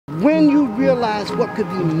When you realize what could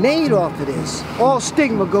be made off of this, all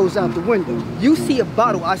stigma goes out the window. You see a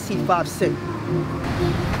bottle, I see 5 cents.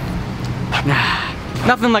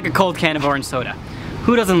 Nothing like a cold can of orange soda.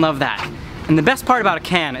 Who doesn't love that? And the best part about a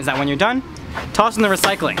can is that when you're done, toss in the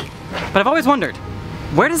recycling. But I've always wondered,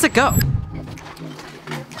 where does it go?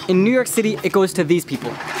 In New York City, it goes to these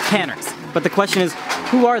people, canners. But the question is,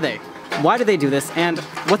 who are they? Why do they do this? And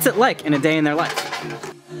what's it like in a day in their life?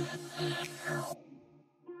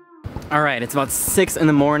 Alright, it's about 6 in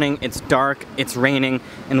the morning, it's dark, it's raining,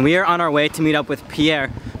 and we are on our way to meet up with Pierre,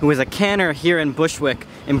 who is a canner here in Bushwick,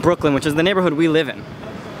 in Brooklyn, which is the neighborhood we live in.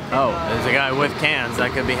 Oh, there's a guy with cans,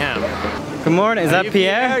 that could be him. Good morning, is that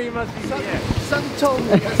Pierre? You must be Pierre. Something told me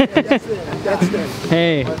that's it. That's it.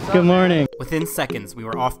 Hey, good morning. Within seconds, we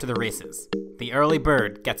were off to the races. The early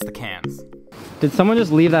bird gets the cans. Did someone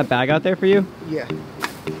just leave that bag out there for you? Yeah.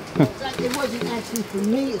 It wasn't actually for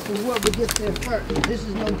me, it's for whoever gets there first. This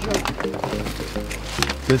is no joke.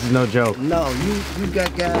 This is no joke. No, you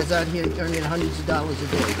got guys out here earning hundreds of dollars a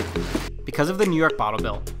day. Because of the New York bottle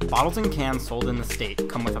bill, bottles and cans sold in the state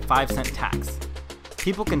come with a 5-cent tax.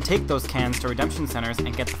 People can take those cans to redemption centers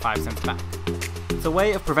and get the 5 cents back. It's a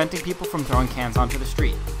way of preventing people from throwing cans onto the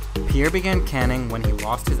street. Pierre began canning when he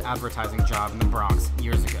lost his advertising job in the Bronx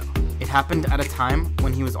years ago. It happened at a time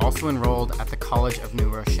when he was also enrolled at the College of New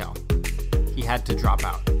Rochelle. He had to drop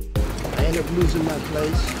out. I ended up losing my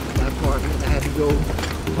place, my apartment. I had to go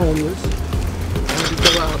homeless. I had to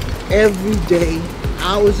go out every day,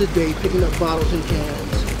 hours a day, picking up bottles and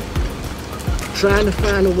cans, trying to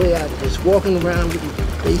find a way out of this, walking around with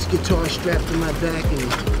a bass guitar strapped to my back and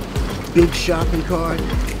a big shopping cart.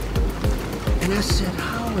 And I said,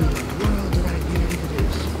 how in the world did I get into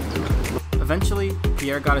this? Eventually,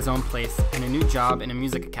 Pierre got his own place and a new job in a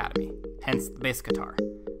music academy, hence the bass guitar.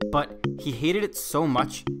 But he hated it so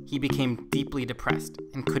much, he became deeply depressed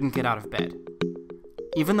and couldn't get out of bed.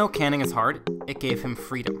 Even though canning is hard, it gave him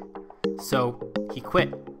freedom. So he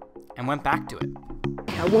quit and went back to it.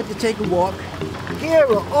 I went to take a walk. Here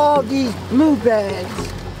are all these blue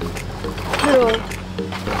bags filled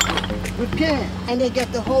with cans. And they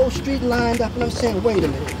got the whole street lined up, and I'm saying, wait a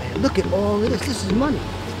minute, man, look at all of this. This is money.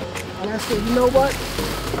 And I said, you know what?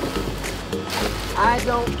 I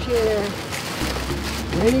don't care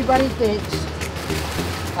what anybody thinks.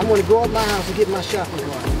 I'm going to go up my house and get my shopping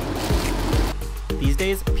cart. These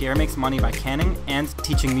days, Pierre makes money by canning and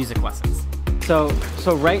teaching music lessons. So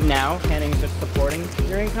right now, canning is just supporting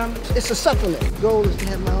your income? It's a supplement. The goal is to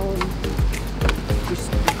have my own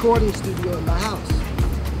recording studio in my house.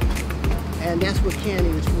 And that's what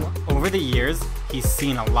canning is for. Over the years, he's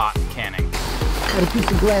seen a lot of canning. Got a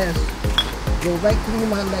piece of glass go right through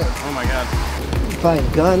my leg. Oh my god. You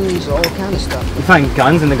find guns, all kind of stuff. You find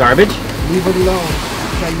guns in the garbage? Leave it alone.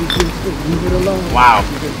 That's how you do it. Leave it alone. Wow.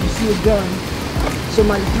 If you see a gun,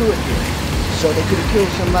 somebody threw it there. So they could have killed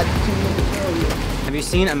somebody 2 minutes earlier. Have you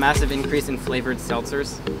seen a massive increase in flavored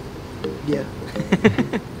seltzers? Yeah.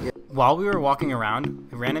 Yeah. While we were walking around,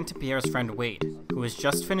 we ran into Pierre's friend Wade, who was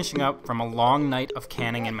just finishing up from a long night of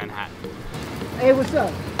canning in Manhattan. Hey, what's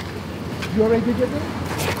up? You already did your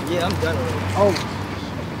thing? Yeah, I'm done already.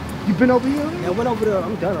 Oh, you been over here? Yeah, I went over there.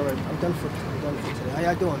 I'm done already. I'm done for today. How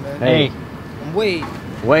y'all doing, man? Hey. I'm Wade.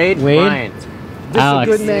 Wade? Ryan. This Alex.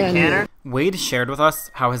 is a good man here. Wade shared with us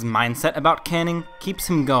how his mindset about canning keeps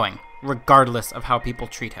him going, regardless of how people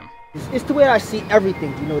treat him. It's the way I see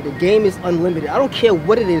everything. You know, the game is unlimited. I don't care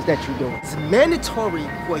what it is that you're doing. It's mandatory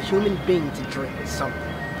for a human being to drink something.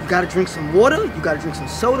 You gotta drink some water, you gotta drink some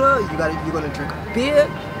soda, you're gonna drink a beer,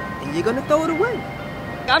 and you're gonna throw it away.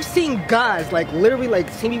 I've seen guys like literally like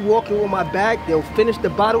see me walking with my bag, they'll finish the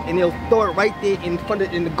bottle and they'll throw it right there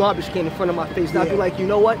in the garbage can in front of my face. And I'll be like, you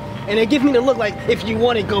know what? And they give me the look like, if you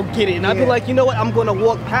want it, go get it. And I'll be like, you know what? I'm gonna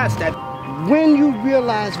walk past that. When you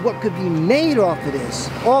realize what could be made off of this,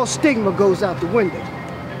 all stigma goes out the window.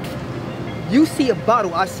 You see a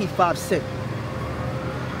bottle, I see 5 cents.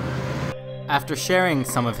 After sharing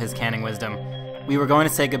some of his canning wisdom, we were going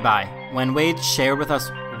to say goodbye when Wade shared with us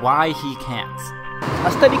why he cans. I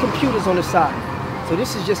study computers on the side, so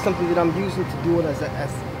this is just something that I'm using to do it as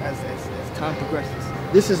time progresses.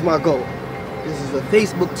 This is my goal. This is a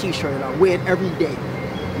Facebook t-shirt and I wear it every day.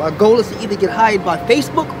 My goal is to either get hired by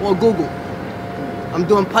Facebook or Google. I'm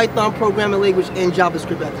doing Python programming language and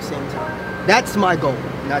JavaScript at the same time. That's my goal,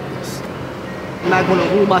 not this. I'm not going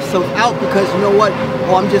to rule myself out because, you know what,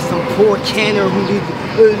 oh, I'm just some poor canner who needs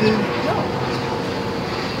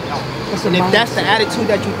And if that's the attitude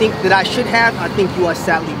that you think that I should have, I think you are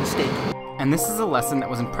sadly mistaken. And this is a lesson that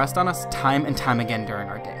was impressed on us time and time again during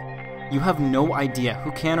our day. You have no idea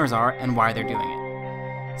who canners are and why they're doing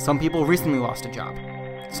it. Some people recently lost a job.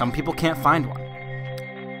 Some people can't find one.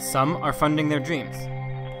 Some are funding their dreams.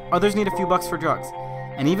 Others need a few bucks for drugs.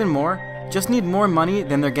 And even more, just need more money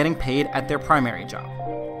than they're getting paid at their primary job.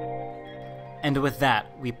 And with that,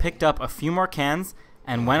 we picked up a few more cans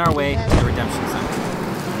and went our way to the Redemption Center.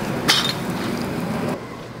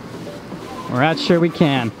 We're at Sure We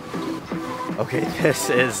Can. Okay, this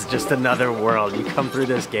is just another world. You come through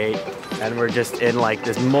this gate and we're just in like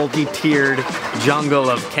this multi-tiered jungle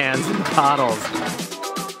of cans and bottles.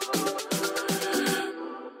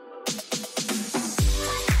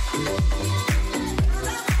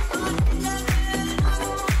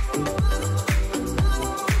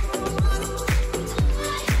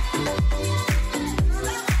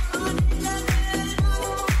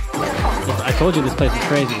 I told you this place is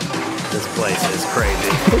crazy. This place is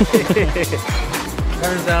crazy.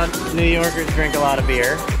 Turns out New Yorkers drink a lot of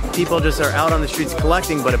beer. People just are out on the streets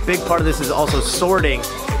collecting, but a big part of this is also sorting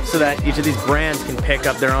so that each of these brands can pick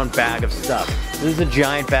up their own bag of stuff. This is a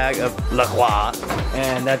giant bag of La Croix,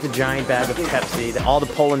 and that's a giant bag of Pepsi. All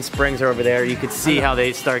the Poland Springs are over there. You could see how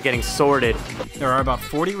they start getting sorted. There are about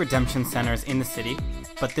 40 redemption centers in the city,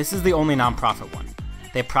 but this is the only nonprofit one.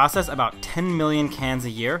 They process about 10 million cans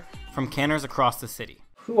a year from canners across the city.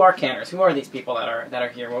 Who are canners? Who are these people that are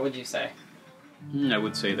here? What would you say? I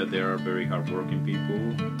would say that they are very hardworking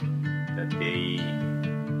people, that they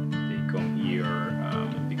come here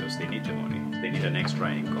because they need the money. They need an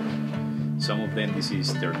extra income. Some of them, this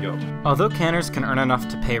is their job. Although canners can earn enough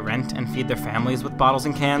to pay rent and feed their families with bottles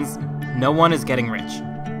and cans, no one is getting rich.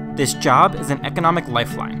 This job is an economic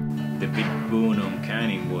lifeline. The big boom on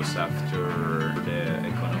canning was after the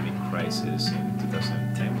economic crisis in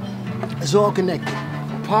 2010. It's all connected.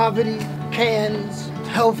 Poverty, cans,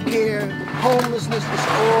 healthcare, homelessness, it's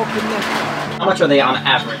all connected. How much are they on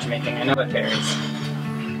average making? I know it varies.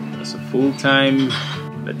 As a full-time,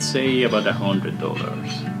 let's say about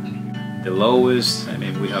 $100. The lowest, I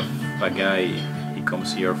mean, we have a guy, he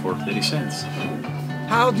comes here for 30 cents.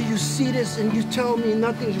 How do you see this and you tell me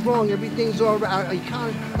nothing's wrong, everything's all right?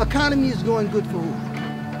 Our economy is going good for who?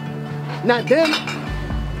 Not them.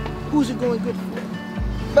 Who's it going good for?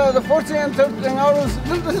 The 14 and 13 hours.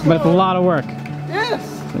 But it's a lot of work. Yes.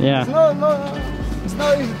 Yeah. It's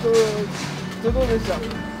not easy to do this job.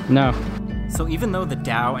 No. So even though the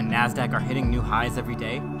Dow and NASDAQ are hitting new highs every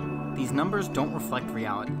day, these numbers don't reflect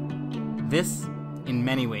reality. This, in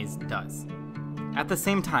many ways, does. At the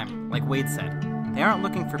same time, like Wade said, they aren't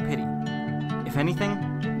looking for pity. If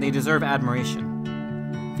anything, they deserve admiration.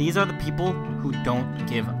 These are the people who don't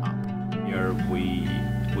give up. Here we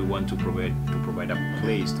want to provide a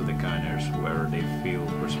place to the canners where they feel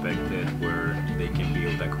respected, where they can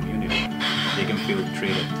build a community. They can feel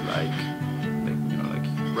treated like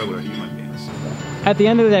regular human beings. At the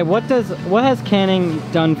end of the day, what has canning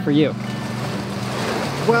done for you?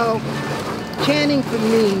 Well, canning for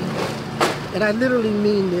me, and I literally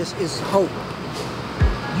mean this, is hope.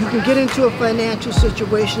 You can get into a financial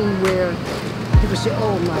situation where people say,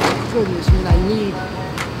 oh my goodness, man, I need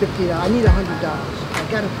 $50, I need $100. I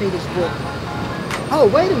gotta pay this bill. Oh,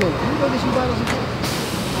 wait a minute, you go get some bottles of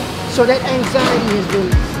gas. So that anxiety has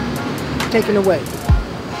been taken away.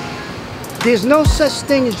 There's no such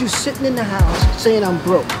thing as you sitting in the house saying I'm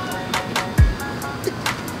broke.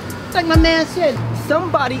 Like my man said,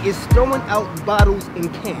 Somebody is throwing out bottles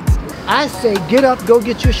and cans. I say get up, go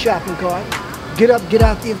get your shopping cart. Get up, get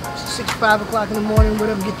out there 6, 5 o'clock in the morning,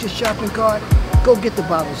 whatever, get your shopping cart. Go get the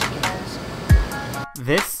bottles and cans.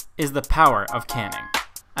 This is the power of canning.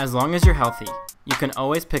 As long as you're healthy, you can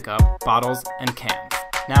always pick up bottles and cans.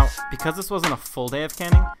 Now, because this wasn't a full day of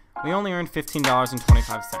canning, we only earned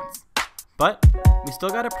 $15.25. But we still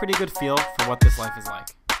got a pretty good feel for what this life is like.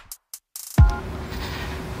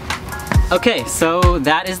 Okay, so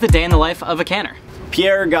that is the day in the life of a canner.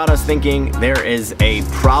 Pierre got us thinking there is a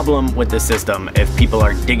problem with the system if people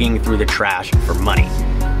are digging through the trash for money.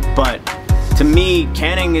 But to me,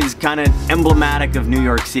 canning is kind of emblematic of New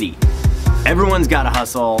York City. Everyone's got to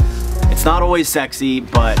hustle. It's not always sexy,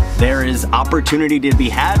 but there is opportunity to be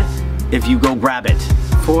had if you go grab it.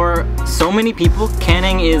 For so many people,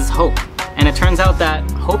 canning is hope. And it turns out that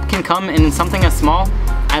hope can come in something as small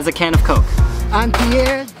as a can of Coke. I'm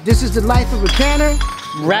Pierre, this is the life of a canner.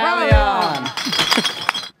 Rally on!